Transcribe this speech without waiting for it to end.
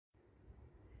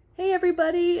Hey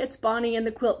everybody, it's Bonnie in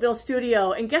the Quiltville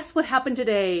studio, and guess what happened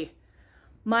today?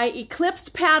 My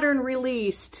Eclipsed pattern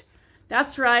released.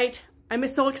 That's right, I'm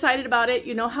so excited about it.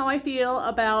 You know how I feel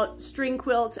about string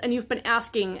quilts, and you've been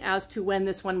asking as to when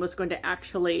this one was going to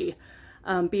actually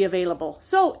be available.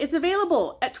 So it's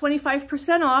available at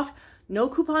 25% off, no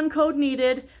coupon code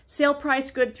needed, sale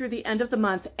price good through the end of the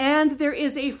month, and there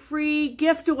is a free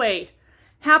giveaway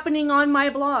happening on my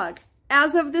blog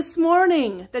as of this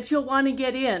morning that you'll want to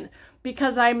get in,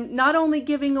 because I'm not only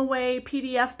giving away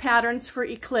PDF patterns for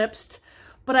Eclipsed,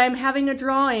 but I'm having a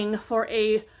drawing for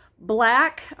a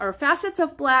black or facets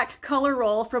of black color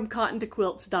roll from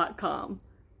cottontoquilts.com.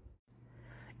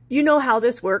 You know how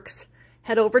this works.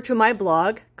 Head over to my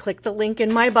blog, click the link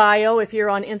in my bio if you're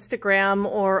on Instagram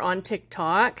or on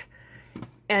TikTok,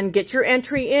 and get your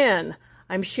entry in.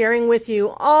 I'm sharing with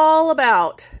you all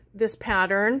about this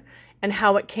pattern and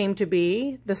how it came to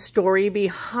be, the story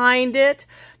behind it,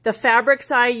 the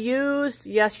fabrics I used.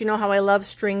 Yes, you know how I love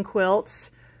string quilts.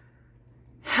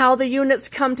 How the units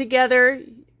come together.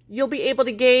 You'll be able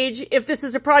to gauge if this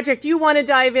is a project you want to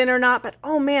dive in or not. But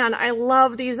oh man, I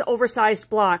love these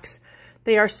oversized blocks.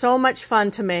 They are so much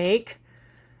fun to make.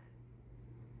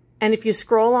 And if you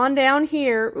scroll on down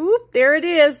here, oop, there it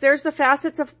is. There's the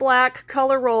facets of black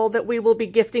color roll that we will be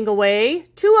gifting away.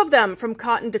 2 of them from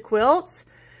Cotton To Quilts.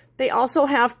 They also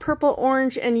have purple,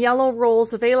 orange, and yellow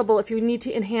rolls available if you need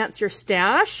to enhance your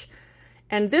stash.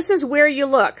 And this is where you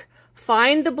look.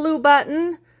 Find the blue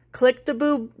button, click the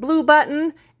blue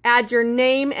button, add your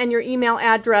name and your email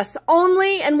address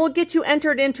only, and we'll get you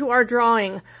entered into our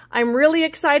drawing. I'm really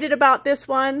excited about this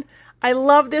one. I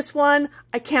love this one.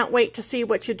 I can't wait to see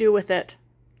what you do with it.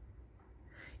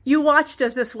 You watched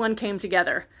as this one came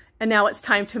together, and now it's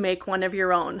time to make one of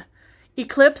your own.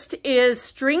 Eclipsed is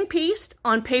string pieced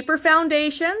on paper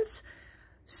foundations.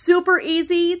 Super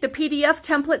easy. The PDF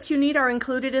templates you need are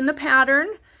included in the pattern,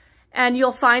 and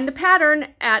you'll find the pattern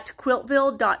at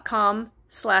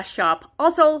quiltville.com/shop.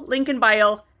 Also, link in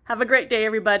bio. Have a great day,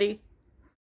 everybody.